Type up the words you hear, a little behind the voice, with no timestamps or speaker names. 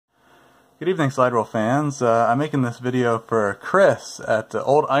Good evening, Slide Rule fans. I'm making this video for Chris at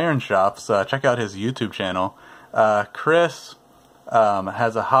Old Iron Shops. Check out his YouTube channel. Chris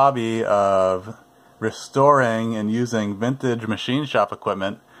has a hobby of restoring and using vintage machine shop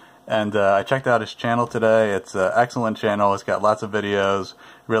equipment, and I checked out his channel today. It's an excellent channel. It's got lots of videos,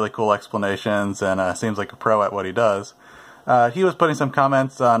 really cool explanations, and seems like a pro at what he does. He was putting some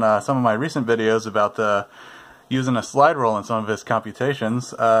comments on some of my recent videos about using a slide rule in some of his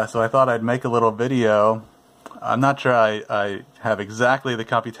computations, so I thought I'd make a little video. I'm not sure I have exactly the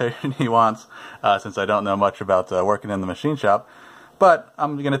computation he wants, since I don't know much about working in the machine shop, but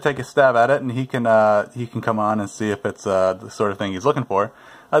I'm going to take a stab at it, and he can come on and see if it's the sort of thing he's looking for.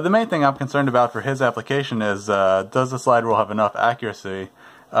 The main thing I'm concerned about for his application is, does the slide rule have enough accuracy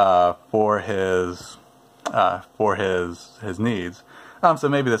for his needs? So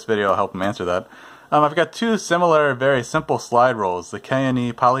maybe this video will help him answer that. I've got two similar, very simple slide rules. The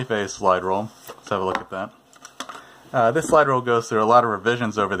K&E polyphase slide rule. Let's have a look at that. This slide rule goes through a lot of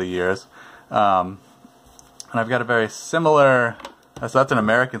revisions over the years. And I've got a very similar, so that's an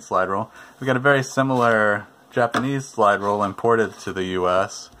American slide rule. We've got a very similar Japanese slide rule imported to the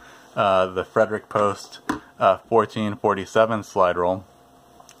US, the Frederick Post 1447 slide rule.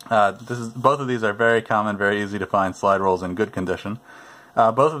 Both of these are very common, very easy to find slide rules in good condition.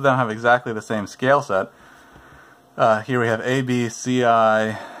 Both of them have exactly the same scale set. Here we have A, B, C,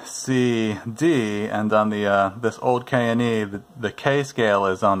 I, C, D, and on the this old K&E, the K scale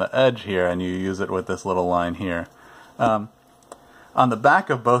is on the edge here, and you use it with this little line here. On the back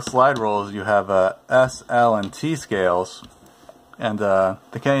of both slide rules, you have S, L, and T scales, and the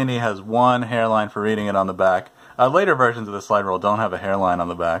K&E has one hairline for reading it on the back. Later versions of the slide rule don't have a hairline on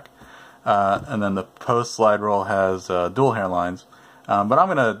the back, and then the post slide rule has dual hairlines. But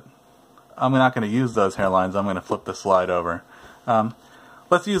I'm not going to use those hairlines. I'm going to flip the slide over.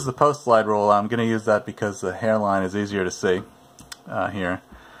 Let's use the post slide rule. I'm going to use that because the hairline is easier to see here.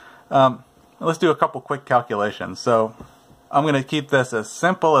 Let's do a couple quick calculations. So I'm going to keep this as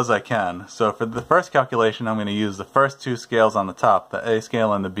simple as I can. So for the first calculation, I'm going to use the first two scales on the top, the A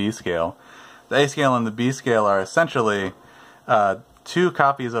scale and the B scale. The A scale and the B scale are essentially two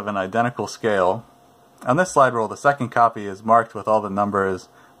copies of an identical scale. On this slide rule, the second copy is marked with all the numbers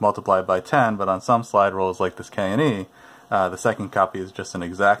multiplied by 10, but on some slide rules like this K&E, the second copy is just an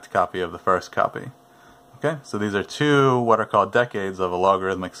exact copy of the first copy. Okay, so these are two what are called decades of a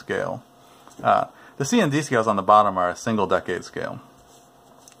logarithmic scale. The C and D scales on the bottom are a single decade scale.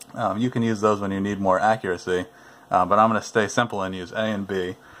 You can use those when you need more accuracy, but I'm going to stay simple and use A and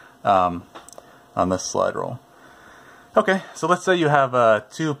B on this slide rule. Okay, so let's say you have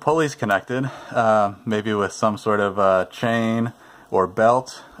two pulleys connected, maybe with some sort of chain or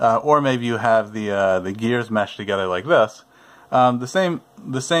belt, or maybe you have the gears meshed together like this. The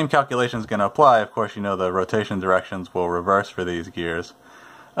same calculation is going to apply. Of course, you know the rotation directions will reverse for these gears.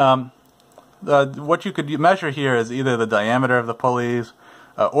 What you could measure here is either the diameter of the pulleys,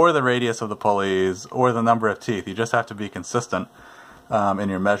 or the radius of the pulleys, or the number of teeth. You just have to be consistent in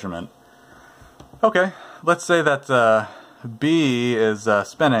your measurement. Okay, let's say that B is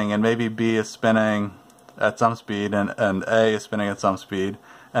spinning, and maybe B is spinning at some speed, and A is spinning at some speed,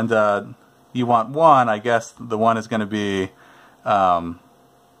 and you want one. I guess the one is going to be the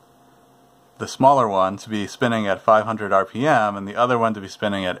smaller one to be spinning at 500 RPM, and the other one to be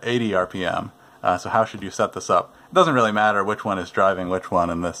spinning at 80 RPM. So how should you set this up? It doesn't really matter which one is driving which one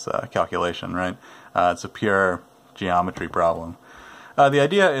in this calculation, right? It's a pure geometry problem. The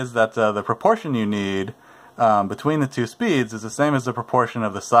idea is that the proportion you need between the two speeds is the same as the proportion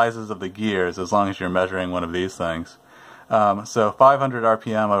of the sizes of the gears, as long as you're measuring one of these things. So 500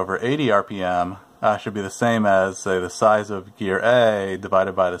 RPM over 80 RPM should be the same as, say, the size of gear A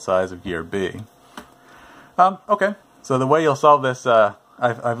divided by the size of gear B. Okay, so the way you'll solve this,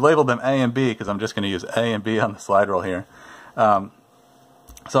 I've labeled them A and B because I'm just going to use A and B on the slide rule here. So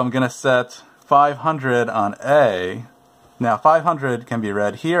I'm going to set 500 on A. Now 500 can be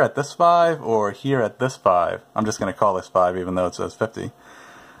read here at this 5 or here at this 5. I'm just going to call this 5 even though it says 50.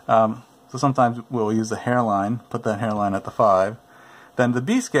 So sometimes we'll use the hairline, put that hairline at the 5. Then the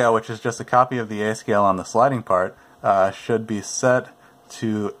B scale, which is just a copy of the A scale on the sliding part, should be set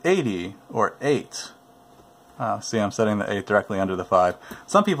to 80 or 8. See, I'm setting the 8 directly under the 5.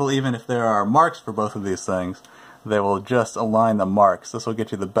 Some people, even if there are marks for both of these things, they will just align the marks. This will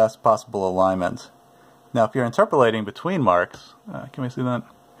get you the best possible alignment. Now, if you're interpolating between marks, can we see that?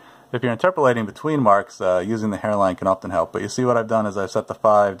 If you're interpolating between marks, using the hairline can often help. But you see what I've done is I've set the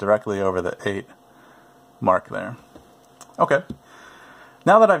 5 directly over the 8 mark there. Okay.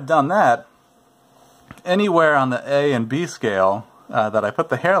 Now that I've done that, anywhere on the A and B scale that I put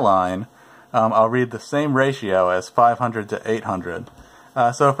the hairline, I'll read the same ratio as 500 to 800.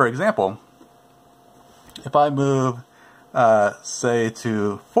 So for example, if I move, say,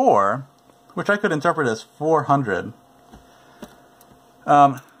 to 4, which I could interpret as 400,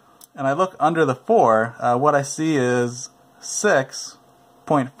 and I look under the 4, what I see is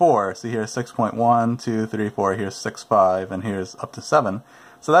 6.4. See, here's 6.1, 2, 3, 4, here's 6.5, and here's up to 7.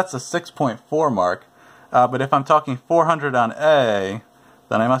 So that's the 6.4 mark. But if I'm talking 400 on A,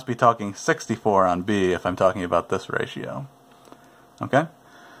 then I must be talking 64 on B if I'm talking about this ratio. Okay?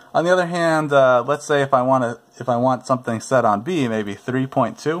 On the other hand, let's say if I want something set on B, maybe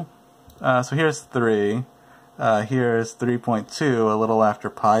 3.2. So here's 3. Here's 3.2, a little after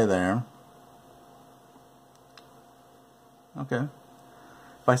pi there. Okay.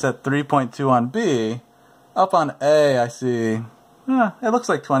 If I set 3.2 on B, up on A I see, it looks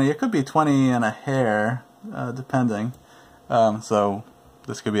like 20. It could be 20 and a hair, depending. So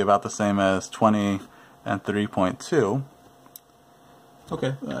this could be about the same as 20 and 3.2.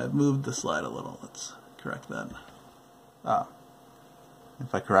 Okay, I've moved the slide a little. Let's correct that.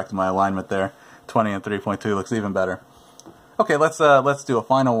 If I correct my alignment there, 20 and 3.2 looks even better. Okay, let's do a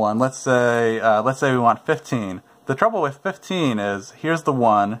final one. Let's say we want 15. The trouble with 15 is here's the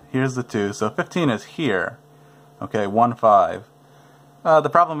 1, here's the 2, so 15 is here. Okay, 1, 5. The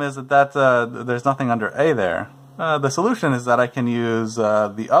problem is that there's nothing under A there. The solution is that I can use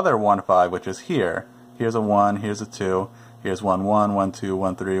the other 1, 5, which is here. Here's a 1, here's a 2, here's 1, 1, 1, 2,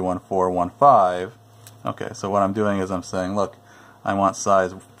 1, 3, 1, 4, 1, 5. Okay, so what I'm doing is I'm saying, look, I want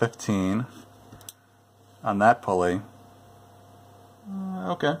size 15 on that pulley.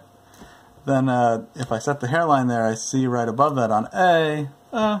 Okay. Then if I set the hairline there, I see right above that on A,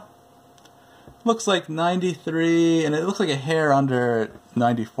 looks like 93, and it looks like a hair under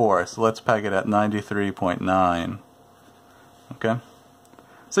 94, so let's peg it at 93.9. Okay?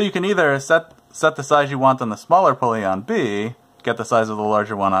 So you can either set the size you want on the smaller pulley on B, get the size of the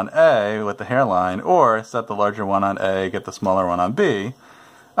larger one on A with the hairline, or set the larger one on A, get the smaller one on B.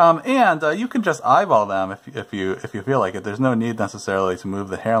 And you can just eyeball them if you feel like it. There's no need necessarily to move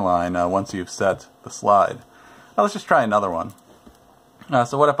the hairline once you've set the slide. Now let's just try another one.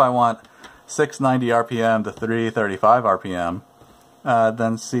 So what if I want 690 RPM to 335 RPM?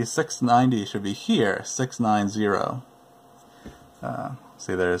 Then see, 690 should be here, 690.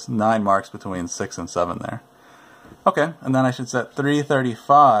 See, there's 9 marks between 6 and 7 there. Okay, and then I should set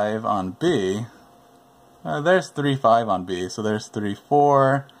 335 on B. There's 3.5 on B, so there's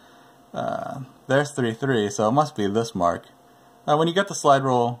 3.4, there's 3.3, so it must be this mark. When you get the slide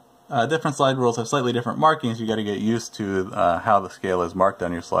rule, different slide rules have slightly different markings. You got to get used to how the scale is marked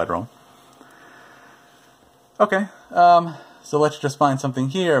on your slide rule. Okay, so let's just find something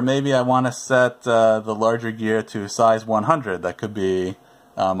here. Maybe I want to set the larger gear to size 100. That could be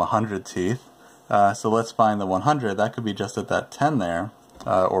 100 teeth. So let's find the 100. That could be just at that 10 there,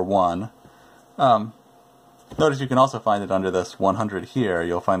 or 1. Notice you can also find it under this 100 here.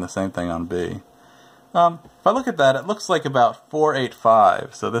 You'll find the same thing on B. If I look at that, it looks like about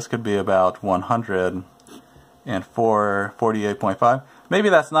 485. So this could be about 100 and 48.5. Maybe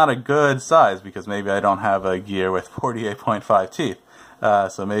that's not a good size because maybe I don't have a gear with 48.5 teeth.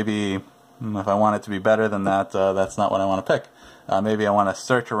 So maybe if I want it to be better than that, that's not what I want to pick. Maybe I want to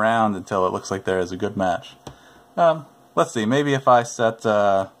search around until it looks like there is a good match. Let's see, maybe if I set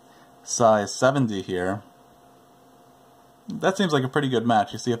size 70 here, that seems like a pretty good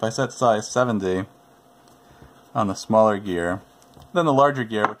match. You see, if I set size 70 on the smaller gear, then the larger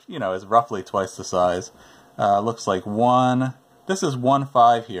gear, which is roughly twice the size, looks like 1. This is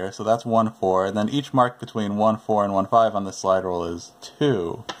 1.5 here, so that's 1.4, and then each mark between 1.4 and 1.5 on this slide rule is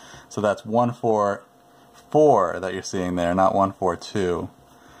 2. So that's 1.44 that you're seeing there, not 1.42.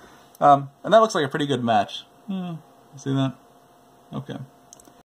 And that looks like a pretty good match. See that? Okay.